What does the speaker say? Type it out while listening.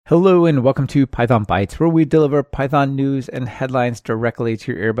Hello and welcome to Python Bytes, where we deliver Python news and headlines directly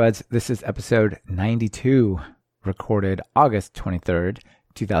to your earbuds. This is episode 92, recorded August 23rd,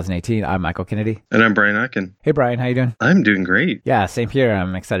 2018. I'm Michael Kennedy. And I'm Brian Atkin. Hey Brian, how you doing? I'm doing great. Yeah, same here.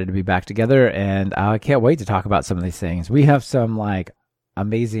 I'm excited to be back together, and I can't wait to talk about some of these things. We have some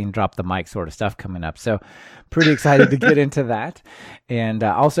amazing drop the mic sort of stuff coming up. So pretty excited to get into that. And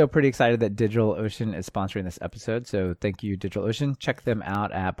also pretty excited that DigitalOcean is sponsoring this episode. So thank you, DigitalOcean. Check them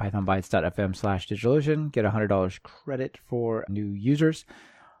out at pythonbytes.fm/DigitalOcean. Get $100 credit for new users.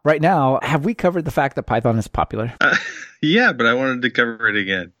 Right now, have we covered the fact that Python is popular? Yeah, but I wanted to cover it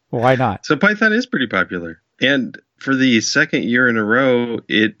again. Why not? So Python is pretty popular. And for the second year in a row,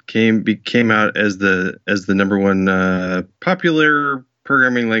 it came out as the number one popular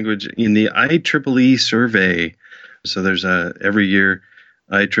programming language in the IEEE survey. So there's every year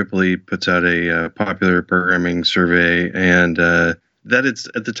IEEE puts out a popular programming survey, and that it's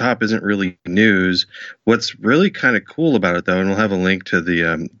at the top isn't really news. What's really kind of cool about it, though, and we'll have a link to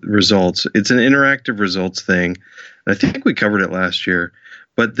the results. It's an interactive results thing. I think we covered it last year,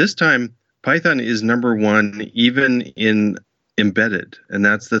 but this time Python is number one, even in embedded, and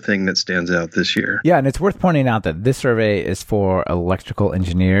that's the thing that stands out this year. Yeah, and it's worth pointing out that this survey is for electrical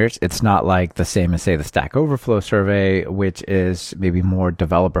engineers. It's not like the same as, say, the Stack Overflow survey, which is maybe more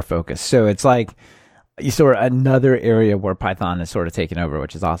developer focused. So it's like you sort of another area where Python is sort of taking over,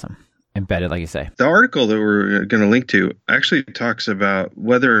 which is awesome. Embedded, like you say. The article that we're going to link to actually talks about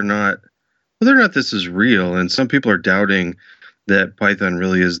whether or not this is real, and some people are doubting that Python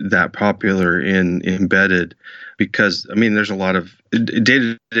really is that popular in embedded, because there's a lot of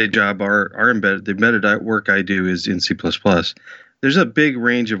day-to-day job. Our embedded, the embedded work I do is in C++. There's a big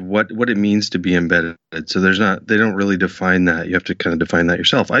range of what it means to be embedded. So they don't really define that. You have to kind of define that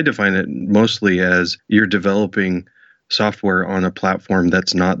yourself. I define it mostly as you're developing software on a platform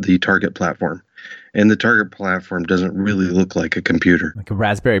that's not the target platform. And the target platform doesn't really look like a computer. Like a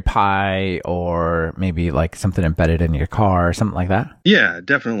Raspberry Pi, or maybe like something embedded in your car or something like that? Yeah,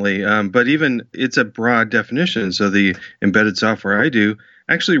 definitely. But even it's a broad definition. So the embedded software I do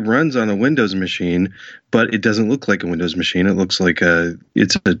actually runs on a Windows machine, but it doesn't look like a Windows machine. It looks like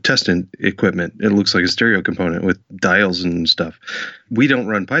it's a test equipment. It looks like a stereo component with dials and stuff. We don't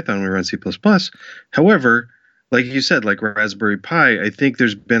run Python, we run C++. However, like you said, like Raspberry Pi, I think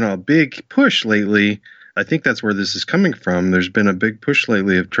there's been a big push lately. I think that's where this is coming from. There's been a big push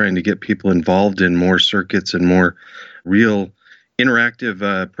lately of trying to get people involved in more circuits and more real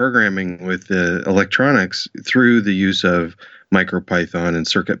interactive programming with electronics through the use of MicroPython and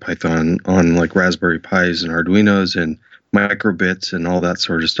CircuitPython on like Raspberry Pis and Arduinos and microbits and all that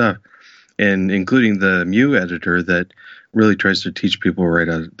sort of stuff, and including the Mu editor that really tries to teach people right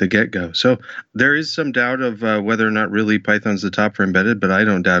out of the get-go. So there is some doubt of whether or not really Python's the top for embedded, but I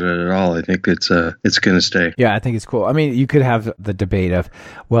don't doubt it at all. I think it's going to stay. Yeah, I think it's cool. You could have the debate of,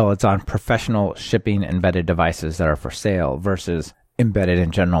 well, it's on professional shipping embedded devices that are for sale versus embedded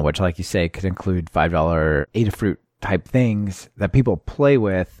in general, which, like you say, could include $5 Adafruit type things that people play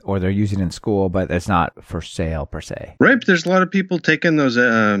with or they're using in school, but it's not for sale per se. Right, but there's a lot of people taking those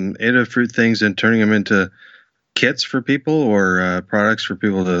Adafruit things and turning them into kits for people or products for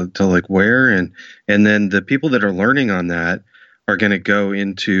people to like wear, and then the people that are learning on that are going to go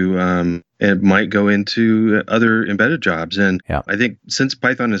into it might go into other embedded jobs. And yeah. I think since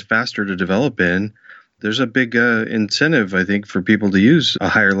Python is faster to develop in, there's a big incentive, I think, for people to use a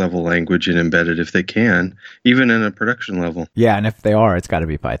higher level language in embedded if they can, even in a production level. Yeah, and if they are, it's got to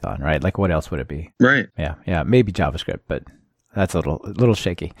be Python, right? Like what else would it be? Right. Yeah, maybe JavaScript, but that's a little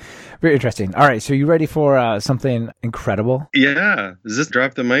shaky. Very interesting. All right, so you ready for something incredible? Yeah. Is this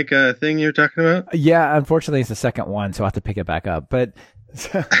drop the mic thing you're talking about? Yeah, unfortunately, it's the second one, so I'll have to pick it back up. But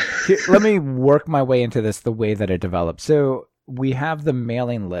let me work my way into this the way that it developed. So we have the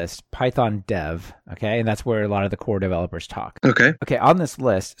mailing list, Python Dev, okay? And that's where a lot of the core developers talk. Okay, on this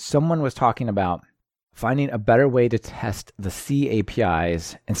list, someone was talking about finding a better way to test the C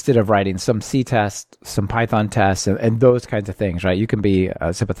APIs instead of writing some C tests, some Python tests, and those kinds of things, right? You can be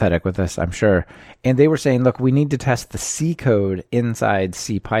sympathetic with this, I'm sure. And they were saying, look, we need to test the C code inside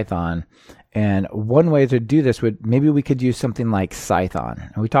C Python. And one way to do this maybe we could use something like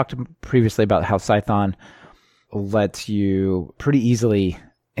Cython. And we talked previously about how Cython lets you pretty easily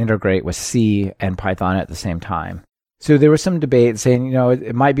integrate with C and Python at the same time. So there was some debate saying,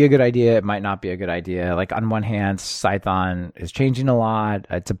 it might be a good idea, it might not be a good idea. Like on one hand, Cython is changing a lot.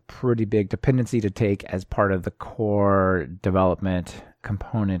 It's a pretty big dependency to take as part of the core development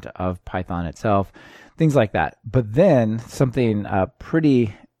component of Python itself, things like that. But then something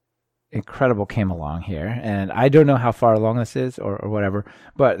pretty incredible came along here. And I don't know how far along this is or whatever,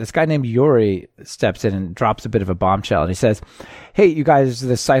 but this guy named Yuri steps in and drops a bit of a bombshell. And he says, hey, you guys,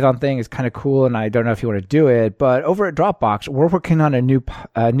 this Python thing is kind of cool, and I don't know if you want to do it, but over at Dropbox, we're working on a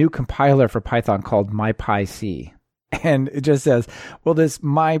new compiler for Python called MyPyC. And it just says, well, this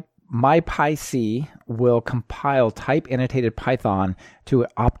MyPyC will compile type annotated Python to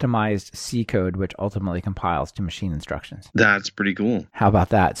optimized C code, which ultimately compiles to machine instructions. That's pretty cool. How about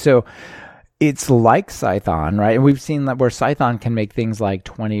that? So it's like Python, right? And we've seen that where Python can make things like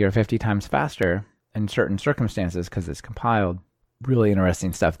 20 or 50 times faster in certain circumstances because it's compiled. Really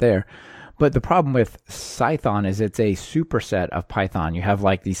interesting stuff there. But the problem with Python is it's a superset of Python. You have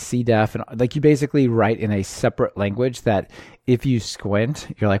like these CDEF, and like you basically write in a separate language that if you squint,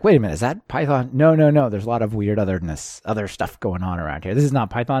 you're like, wait a minute, is that Python? No. There's a lot of weird other stuff going on around here. This is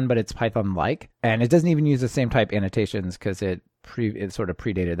not Python, but it's Python-like. And it doesn't even use the same type annotations because it sort of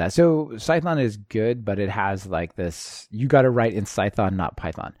predated that. So Python is good, but it has like this, you got to write in Python, not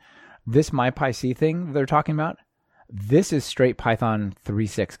Python. This MyPyC thing they're talking about, this is straight Python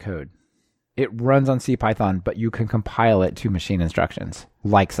 3.6 code. It runs on CPython, but you can compile it to machine instructions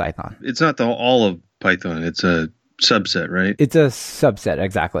like Python. It's not all of Python. It's a subset, right? It's a subset,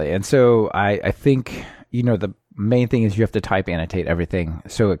 exactly. And so I think, the main thing is you have to type annotate everything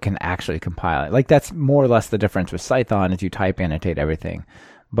so it can actually compile it. Like that's more or less the difference with Python is you type annotate everything,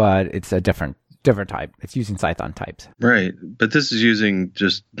 but it's a different type. It's using Python types. Right. But this is using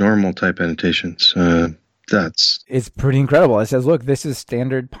just normal type annotations. It's pretty incredible. It says, look, this is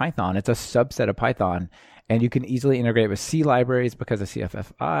standard Python. It's a subset of Python, and you can easily integrate with C libraries because of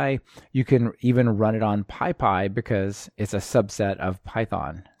CFFI. You can even run it on PyPy because it's a subset of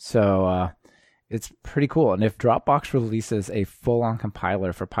Python. So it's pretty cool. And if Dropbox releases a full-on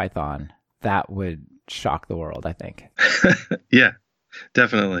compiler for Python, that would shock the world, I think. Yeah,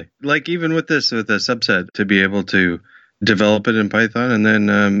 definitely. Like even with a subset, to be able to develop it in Python and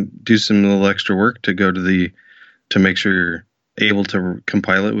then do some little extra work to make sure you're able to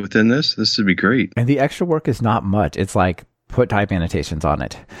compile it within this would be great. And the extra work is not much. It's like put type annotations on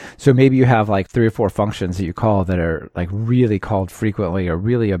it. So maybe you have like 3 or 4 functions that you call that are like really called frequently, or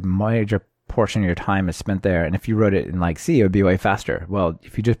really a major portion of your time is spent there. And if you wrote it in like C, it would be way faster. Well,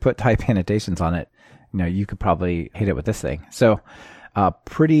 if you just put type annotations on it, you could probably hit it with this thing. So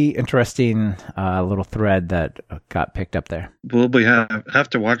pretty interesting little thread that got picked up there. We'll have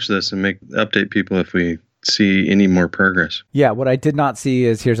to watch this and update people if we see any more progress. Yeah, what I did not see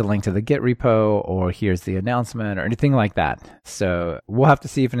is here's a link to the Git repo or here's the announcement or anything like that. So we'll have to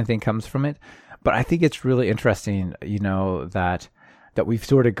see if anything comes from it. But I think it's really interesting, that we've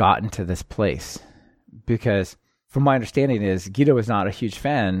sort of gotten to this place, because from my understanding is Guido is not a huge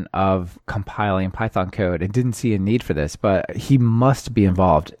fan of compiling Python code and didn't see a need for this, but he must be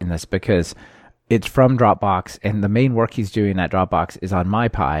involved in this because it's from Dropbox and the main work he's doing at Dropbox is on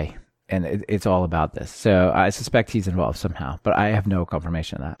MyPy, and it's all about this. So I suspect he's involved somehow, but I have no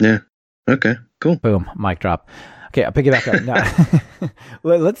confirmation of that. Yeah. Okay, cool. Boom, mic drop. Okay, I'll pick it back up. No.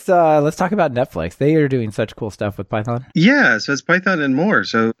 Let's talk about Netflix. They are doing such cool stuff with Python. Yeah, so it's Python and more.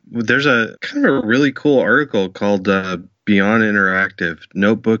 So there's a kind of a really cool article called Beyond Interactive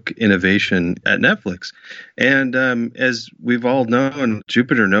Notebook Innovation at Netflix. And as we've all known,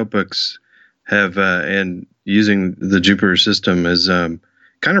 Jupyter notebooks have, and using the Jupyter system has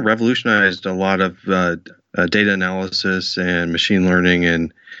kind of revolutionized a lot of data analysis and machine learning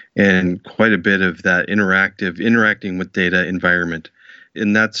and quite a bit of that interacting with data environment.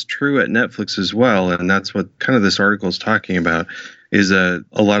 And that's true at Netflix as well. And that's what kind of this article is talking about, is a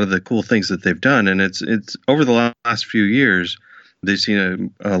lot of the cool things that they've done. And it's over the last few years, they've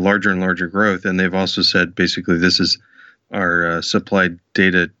seen a larger and larger growth. And they've also said, basically, this is our supplied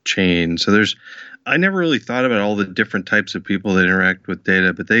data chain. So I never really thought about all the different types of people that interact with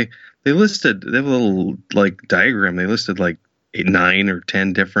data, but they have a little like diagram. They listed like 9 or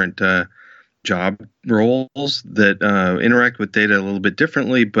 10 different job roles that interact with data a little bit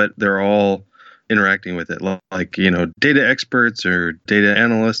differently, but they're all interacting with it. Like, data experts or data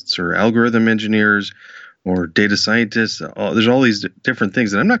analysts or algorithm engineers or data scientists. There's all these different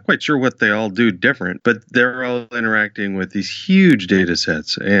things, and I'm not quite sure what they all do different, but they're all interacting with these huge data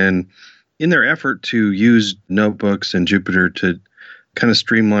sets. And in their effort to use notebooks and Jupyter to kind of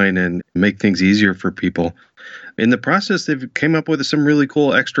streamline and make things easier for people, in the process, they've came up with some really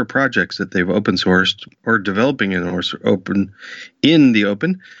cool extra projects that they've open sourced or developing in the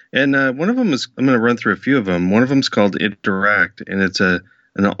open. And one of them is, I'm going to run through a few of them. One of them is called Interact, and it's an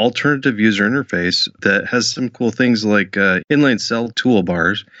alternative user interface that has some cool things like inline cell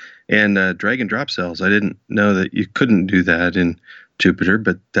toolbars and drag and drop cells. I didn't know that you couldn't do that in Jupyter,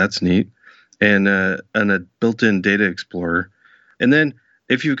 but that's neat. And a built-in data explorer. And then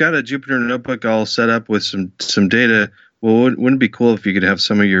if you've got a Jupyter notebook all set up with some data, well, wouldn't it be cool if you could have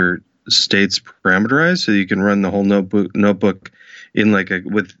some of your states parameterized so you can run the whole notebook in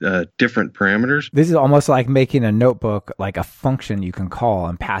with different parameters? This is almost like making a notebook like a function you can call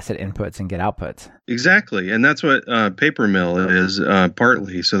and pass it inputs and get outputs. Exactly. And that's what Papermill is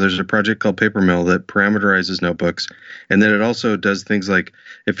partly. So there's a project called Papermill that parameterizes notebooks. And then it also does things like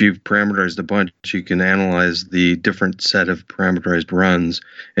if you've parameterized a bunch, you can analyze the different set of parameterized runs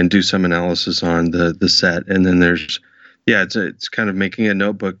and do some analysis on the set. And then there's it's kind of making a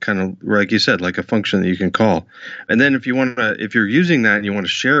notebook kind of like you said, like a function that you can call. And then if you're using that and you want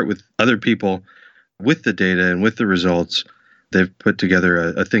to share it with other people with the data and with the results, they've put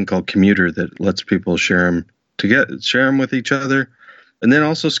together a thing called Commuter that lets people share them with each other. And then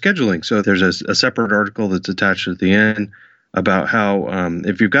also scheduling. So there's a separate article that's attached at the end about how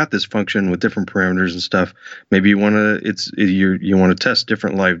if you've got this function with different parameters and stuff, maybe you want to test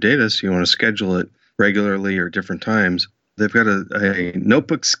different live data, so you want to schedule it regularly or different times. They've got a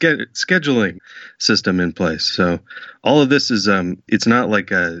notebook scheduling system in place. So all of this is it's not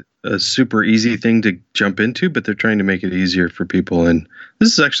like a super easy thing to jump into, but they're trying to make it easier for people. And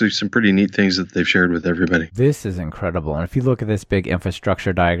this is actually some pretty neat things that they've shared with everybody. This is incredible. And if you look at this big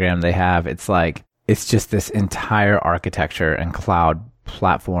infrastructure diagram they have, it's just this entire architecture and cloud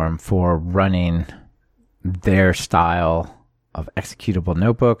platform for running their style of executable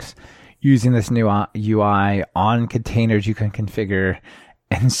notebooks using this new UI on containers you can configure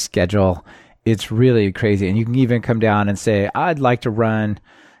and schedule. It's really crazy. And you can even come down and say, I'd like to run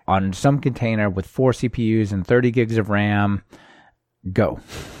on some container with 4 CPUs and 30 gigs of RAM. Go.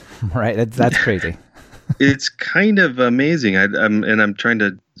 Right? That's crazy. It's kind of amazing. I'm trying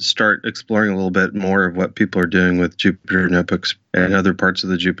to start exploring a little bit more of what people are doing with Jupyter notebooks and other parts of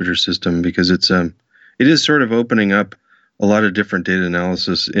the Jupyter system, because it is sort of opening up a lot of different data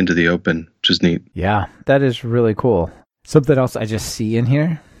analysis into the open, which is neat. Yeah, that is really cool. Something else I just see in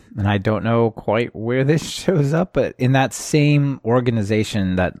here, and I don't know quite where this shows up, but in that same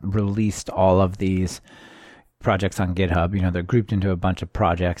organization that released all of these projects on GitHub, they're grouped into a bunch of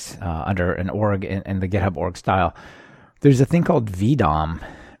projects under an org in the GitHub org style. There's a thing called VDOM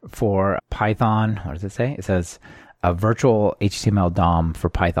for Python. What does it say? It says a virtual HTML DOM for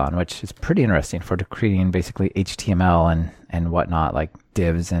Python, which is pretty interesting for creating basically HTML and whatnot, like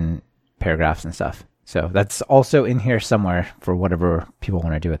divs and paragraphs and stuff. So that's also in here somewhere for whatever people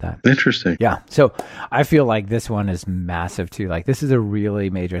want to do with that. Interesting. Yeah. So I feel like this one is massive too. Like this is a really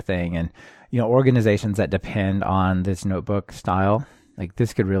major thing. And, organizations that depend on this notebook style, like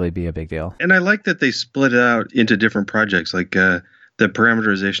this could really be a big deal. And I like that they split it out into different projects. Like the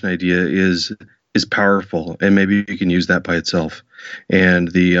parameterization idea is powerful, and maybe you can use that by itself. And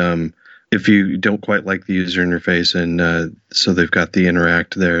if you don't quite like the user interface, and so they've got the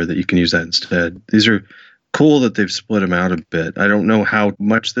interact there that you can use that instead. These are cool that they've split them out a bit. I don't know how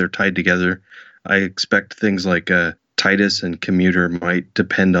much they're tied together. I expect things like Titus and Commuter might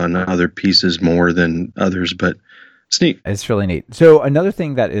depend on other pieces more than others, but it's neat. It's really neat. So another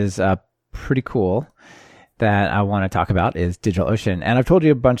thing that is pretty cool that I want to talk about is DigitalOcean. And I've told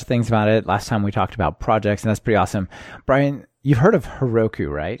you a bunch of things about it last time we talked about projects, and that's pretty awesome. Brian, you've heard of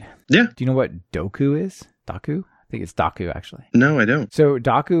Heroku, right? Yeah. Do you know what Doku is? Doku? I think it's Doku, actually. No, I don't. So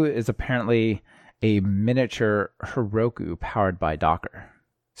Doku is apparently a miniature Heroku powered by Docker.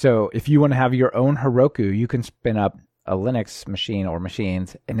 So if you want to have your own Heroku, you can spin up a Linux machine or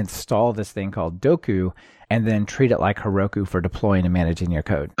machines and install this thing called Doku and then treat it like Heroku for deploying and managing your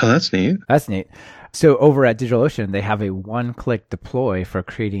code. Oh, that's neat. That's neat. So over at DigitalOcean, they have a one-click deploy for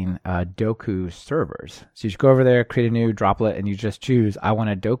creating Doku servers. So you just go over there, create a new droplet, and you just choose, I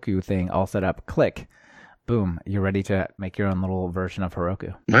want a Doku thing all set up. Click. Boom. You're ready to make your own little version of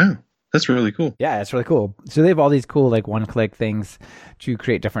Heroku. Wow. That's really cool. Yeah, it's really cool. So they have all these cool like one-click things to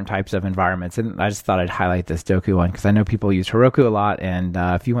create different types of environments. And I just thought I'd highlight this Doku one because I know people use Heroku a lot. And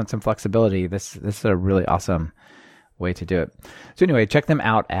if you want some flexibility, this is a really awesome way to do it. So anyway, check them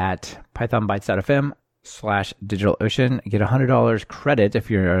out at pythonbytes.fm/DigitalOcean. Get $100 credit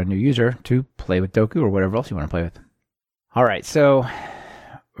if you're a new user to play with Doku or whatever else you want to play with. All right, so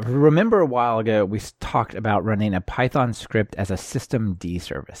remember a while ago we talked about running a Python script as a systemd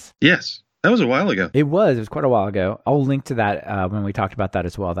service. Yes, that was a while ago. It was quite a while ago. I'll link to that when we talked about that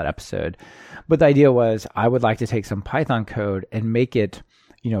as well, that episode. But the idea was I would like to take some Python code and make it,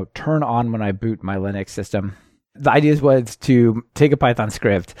 turn on when I boot my Linux system. The idea was to take a Python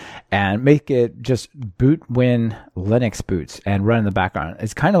script and make it just boot when Linux boots and run in the background.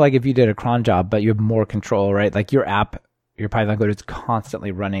 It's kind of like if you did a cron job, but you have more control, right? Like your app your Python code is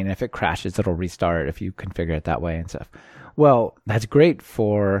constantly running. If it crashes, it'll restart if you configure it that way and stuff. Well, that's great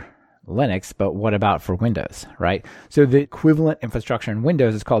for Linux, but what about for Windows, right? So the equivalent infrastructure in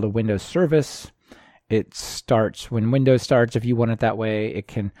Windows is called a Windows service. It starts when Windows starts. If you want it that way, it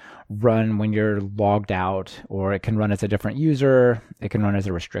can run when you're logged out, or it can run as a different user. It can run as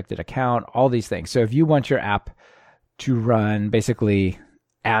a restricted account, all these things. So if you want your app to run basically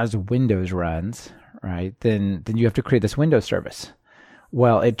as Windows runs, right, then you have to create this Windows service.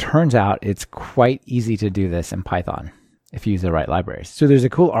 Well, it turns out it's quite easy to do this in Python if you use the right libraries. So there's a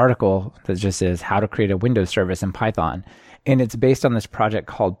cool article that just says how to create a Windows service in Python. And it's based on this project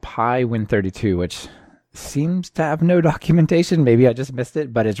called PyWin32, which seems to have no documentation. Maybe I just missed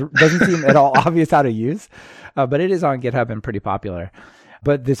it, but it doesn't seem at all obvious how to use. But it is on GitHub and pretty popular.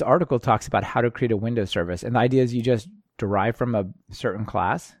 But this article talks about how to create a Windows service. And the idea is you just derive from a certain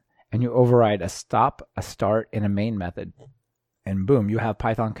class and you override a stop, a start, and a main method. And boom, you have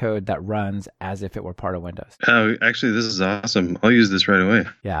Python code that runs as if it were part of Windows. Oh, actually, this is awesome. I'll use this right away.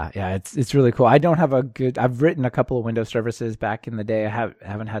 Yeah, it's really cool. I don't have I've written a couple of Windows services back in the day. I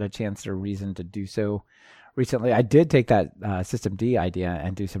haven't had a chance or reason to do so recently. I did take that systemd idea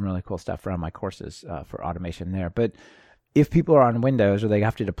and do some really cool stuff around my courses for automation there. But if people are on Windows or they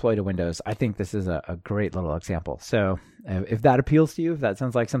have to deploy to Windows, I think this is a great little example. So if that appeals to you, if that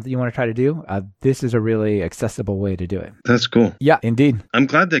sounds like something you want to try to do, this is a really accessible way to do it. That's cool. Yeah, indeed. I'm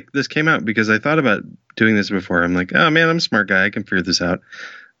glad that this came out because I thought about doing this before. I'm like, oh man, I'm a smart guy. I can figure this out.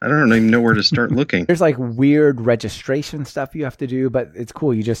 I don't even know where to start looking. There's like weird registration stuff you have to do, but it's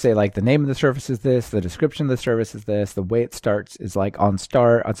cool. You just say like the name of the service is this, the description of the service is this, the way it starts is like on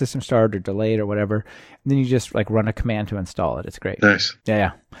system start or delayed or whatever. And then you just like run a command to install it. It's great. Nice.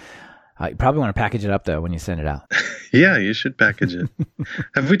 Yeah. You probably want to package it up though when you send it out. Yeah, you should package it.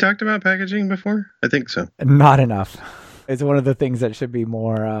 Have we talked about packaging before? I think so. Not enough. It's one of the things that should be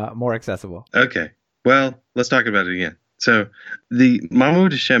more accessible. Okay. Well, let's talk about it again. So the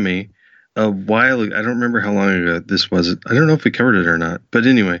Mahmoud Hashemi, a while ago, I don't remember how long ago this was. I don't know if we covered it or not. But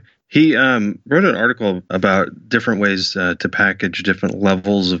anyway, he wrote an article about different ways to package different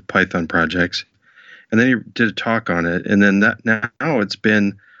levels of Python projects. And then he did a talk on it. And then now it's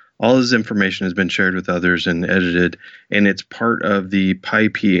been, all his information has been shared with others and edited. And it's part of the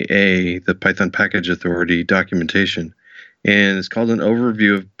PyPA, the Python Package Authority documentation. And it's called an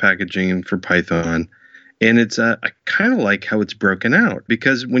overview of packaging for Python. And it's I kind of like how it's broken out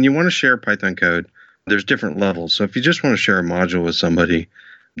because when you want to share Python code, there's different levels. So if you just want to share a module with somebody,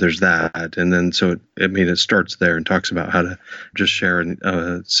 there's that. And then so it starts there and talks about how to just share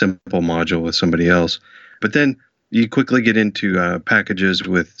a simple module with somebody else. But then you quickly get into packages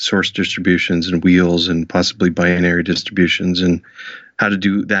with source distributions and wheels and possibly binary distributions and how to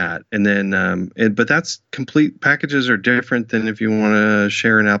do that. And then but that's complete. Packages are different than if you want to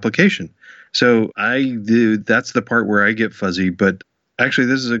share an application. So that's the part where I get fuzzy, but actually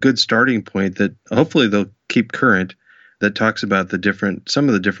this is a good starting point that hopefully they'll keep current that talks about some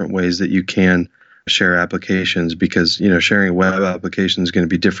of the different ways that you can share applications because, sharing a web application is going to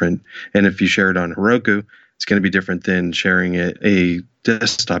be different. And if you share it on Heroku, it's going to be different than sharing a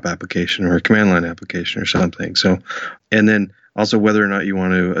desktop application or a command line application or something. So, and then also whether or not you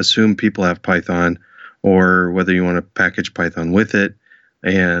want to assume people have Python or whether you want to package Python with it.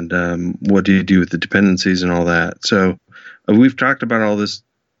 And what do you do with the dependencies and all that? So we've talked about all this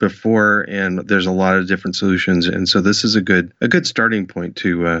before, and there's a lot of different solutions. And so this is a good starting point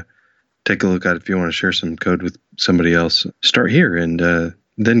to take a look at if you want to share some code with somebody else. Start here and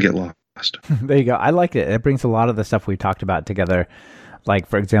then get lost. There you go. I like it. It brings a lot of the stuff we talked about together. Like,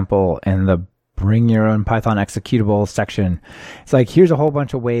 for example, in the Bring Your Own Python Executable section, it's like, here's a whole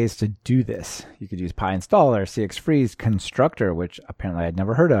bunch of ways to do this. You could use PyInstaller, CXFreeze, Constructor, which apparently I'd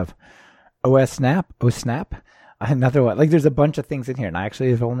never heard of, OSNAP, another one. Like, there's a bunch of things in here, and I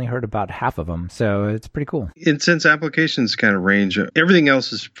actually have only heard about half of them, so it's pretty cool. And since applications kind of range, everything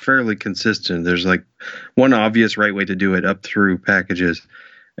else is fairly consistent. There's like one obvious right way to do it up through packages.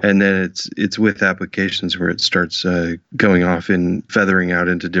 And then it's with applications where it starts going off and feathering out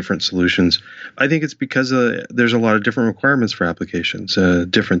into different solutions. I think it's because there's a lot of different requirements for applications,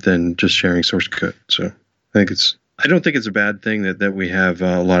 different than just sharing source code. So I don't think it's a bad thing that we have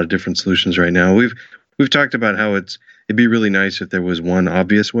a lot of different solutions right now. We've talked about how it'd be really nice if there was one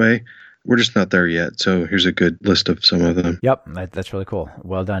obvious way. We're just not there yet. So here's a good list of some of them. Yep, that's really cool.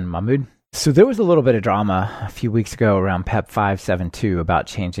 Well done, Mahmoud. So there was a little bit of drama a few weeks ago around PEP 5.7.2 about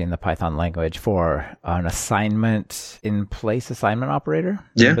changing the Python language for an assignment in place assignment operator.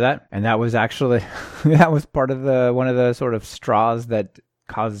 Remember that? And that was actually, that was part of one of the sort of straws that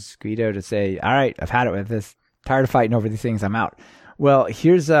caused Guido to say, all right, I've had it with this. tired of fighting over these things. I'm out. Well,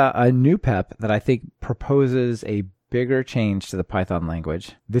 here's a new PEP that I think proposes a bigger change to the Python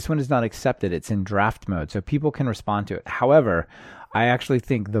language. This one is not accepted. It's in draft mode, so people can respond to it. However, I actually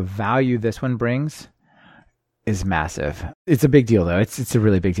think the value this one brings is massive. It's a big deal, though. It's a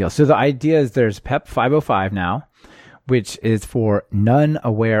really big deal. So the idea is there's PEP 505 now, which is for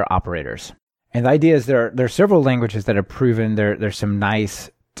none-aware operators. And the idea is there are several languages that have proven there's some nice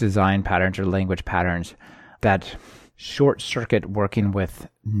design patterns or language patterns that short circuit working with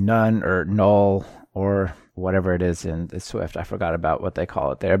none or null or whatever it is in Swift. I forgot about what they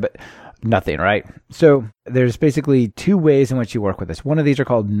call it there, but nothing, right? So there's basically two ways in which you work with this. One of these are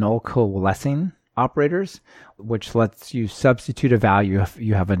called null coalescing operators, which lets you substitute a value if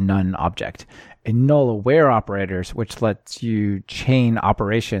you have a none object. And null aware operators, which lets you chain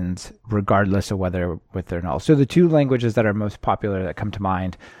operations regardless of whether with or null. So the two languages that are most popular that come to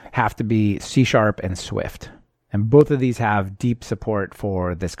mind have to be C# and Swift. And both of these have deep support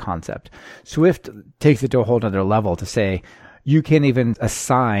for this concept. Swift takes it to a whole other level to say you can't even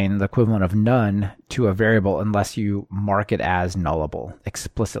assign the equivalent of none to a variable unless you mark it as nullable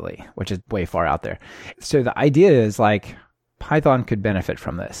explicitly, which is way far out there. So the idea is like Python could benefit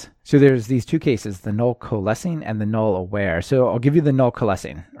from this. So there's these two cases, the null coalescing and the null aware. So I'll give you the null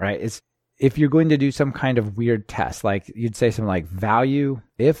coalescing, right? It's if you're going to do some kind of weird test, like you'd say something like value,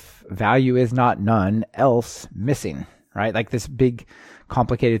 if value is not none, else missing, right? Like this big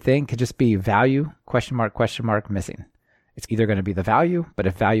complicated thing could just be value, question mark, missing. It's either going to be the value, but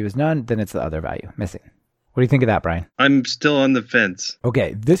if value is none, then it's the other value, missing. What do you think of that, Brian? I'm still on the fence.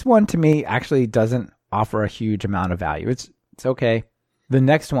 Okay, this one to me actually doesn't offer a huge amount of value. It's okay. The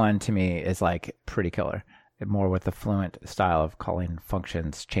next one to me is like pretty killer, more with the fluent style of calling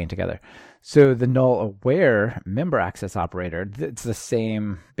functions chained together. So the null aware member access operator, it's the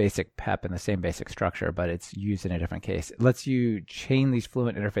same basic PEP and the same basic structure, but it's used in a different case. It lets you chain these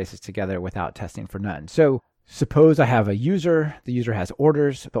fluent interfaces together without testing for none. So suppose I have a user, the user has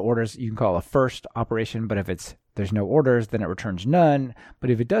orders. The orders you can call a first operation, but if there's no orders, then it returns none. But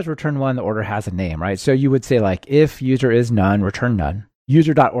if it does return one, the order has a name, right? So you would say like, if user is none, return none.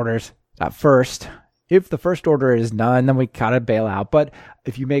 User.orders.first. If the first order is none, then we kind of bail out. But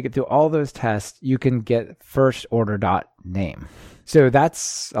if you make it through all those tests, you can get first order.name. So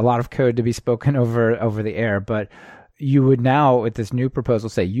that's a lot of code to be spoken over the air, but you would now, with this new proposal,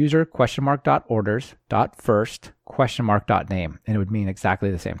 say user :orders.first?name, and it would mean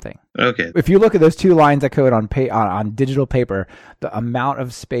exactly the same thing. Okay. If you look at those two lines of code on digital paper, the amount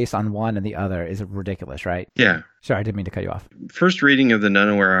of space on one and the other is ridiculous, right? Yeah. Sorry, I didn't mean to cut you off. First reading of the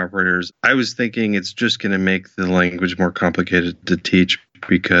none-aware operators, I was thinking it's just going to make the language more complicated to teach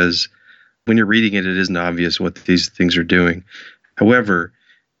because when you're reading it, it isn't obvious what these things are doing. However,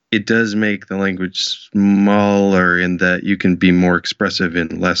 it does make the language smaller in that you can be more expressive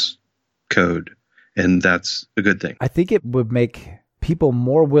in less code, and that's a good thing. I think it would make people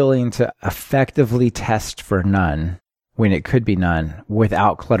more willing to effectively test for none when it could be none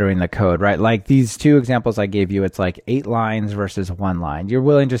without cluttering the code, right? Like these two examples I gave you, it's like 8 lines versus 1 line. You're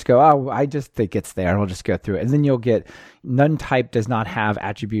willing to just go, oh, I just think it's there. We'll just go through it. And then you'll get none type does not have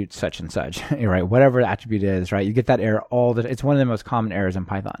attribute such and such, right? Whatever the attribute is, right? You get that error it's one of the most common errors in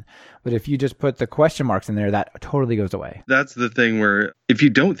Python. But if you just put the question marks in there, that totally goes away. That's the thing where if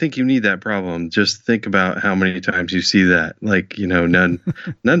you don't think you need that problem, just think about how many times you see that. Like, none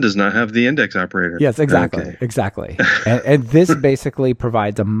does not have the index operator. Yes, exactly. Okay. Exactly. and this basically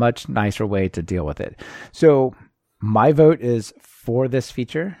provides a much nicer way to deal with it. So my vote is for this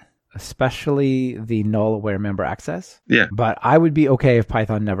feature, especially the null aware member access. Yeah. But I would be okay if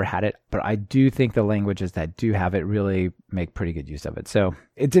Python never had it. But I do think the languages that do have it really make pretty good use of it. So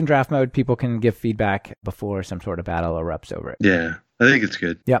it's in draft mode. People can give feedback before some sort of battle erupts over it. Yeah. I think it's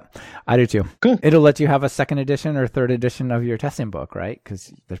good. Yeah, I do too. Cool. It'll let you have a second edition or third edition of your testing book, right?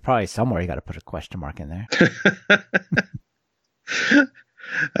 Because there's probably somewhere you got to put a question mark in there.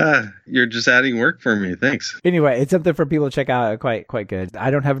 You're just adding work for me. Thanks. Anyway, it's something for people to check out. Quite good.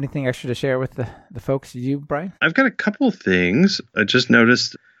 I don't have anything extra to share with the folks. You, Brian? I've got a couple things. I just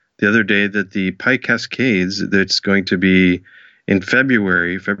noticed the other day that the PyCascades that's going to be in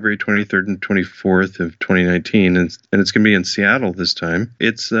February 23rd and 24th of 2019, and it's going to be in Seattle this time.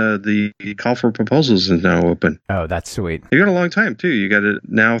 It's the call for proposals is now open. Oh, that's sweet. You got a long time, too. You got it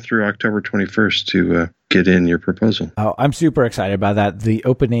now through October 21st to get in your proposal. Oh, I'm super excited about that. The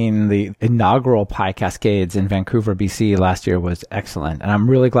inaugural PyCascades in Vancouver, BC last year was excellent, and I'm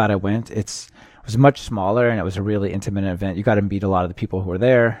really glad I went. It's was much smaller, and it was a really intimate event. You got to meet a lot of the people who were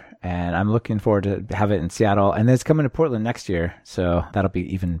there, and I'm looking forward to have it in Seattle. And then it's coming to Portland next year, so that'll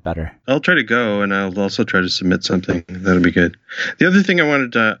be even better. I'll try to go, and I'll also try to submit something. That'll be good. The other thing I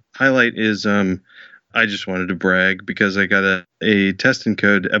wanted to highlight is I just wanted to brag because I got a Test and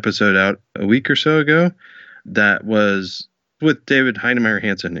Code episode out a week or so ago that was with David Heinemeier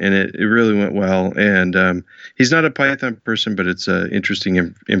Hansson, and it really went well. And he's not a Python person, but it's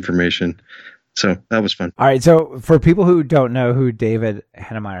interesting information. So that was fun. All right. So for people who don't know who David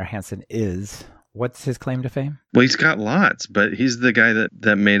Heinemeier Hansson is, what's his claim to fame? Well, he's got lots, but he's the guy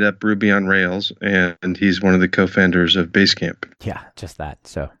that made up Ruby on Rails, and he's one of the co-founders of Basecamp. Yeah, just that.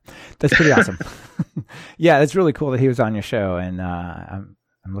 So that's pretty awesome. Yeah, it's really cool that he was on your show, and I'm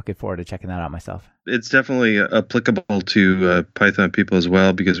looking forward to checking that out myself. It's definitely applicable to Python people as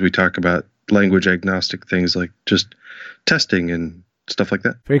well, because we talk about language agnostic things like just testing and stuff like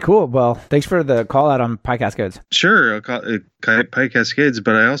that. Very cool. Well, thanks for the call out on PyCascades. Sure, I'll call it PyCascades,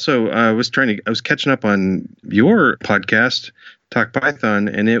 but I also I was catching up on your podcast, Talk Python,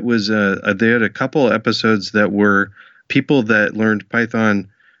 and it was they had a couple episodes that were people that learned Python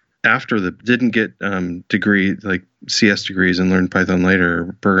after didn't get degree like CS degrees and learned Python later,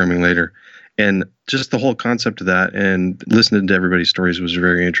 or programming later. And just the whole concept of that and listening to everybody's stories was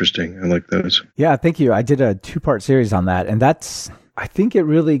very interesting. I like those. Yeah, thank you. I did a 2-part series on that. And I think it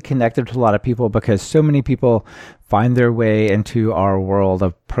really connected to a lot of people because so many people find their way into our world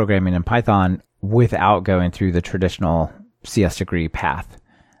of programming in Python without going through the traditional CS degree path.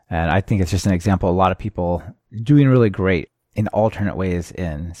 And I think it's just an example of a lot of people doing really great in alternate ways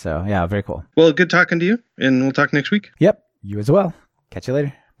in. So yeah, very cool. Well, good talking to you, and we'll talk next week. Yep, you as well. Catch you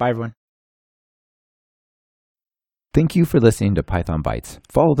later. Bye, everyone. Thank you for listening to Python Bytes.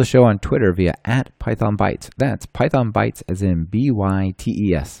 Follow the show on Twitter via @PythonBytes. That's Python Bytes as in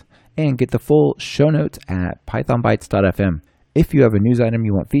BYTES. And get the full show notes at pythonbytes.fm. If you have a news item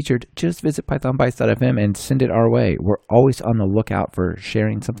you want featured, just visit pythonbytes.fm and send it our way. We're always on the lookout for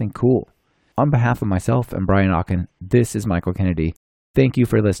sharing something cool. On behalf of myself and Brian Ocken, this is Michael Kennedy. Thank you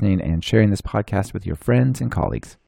for listening and sharing this podcast with your friends and colleagues.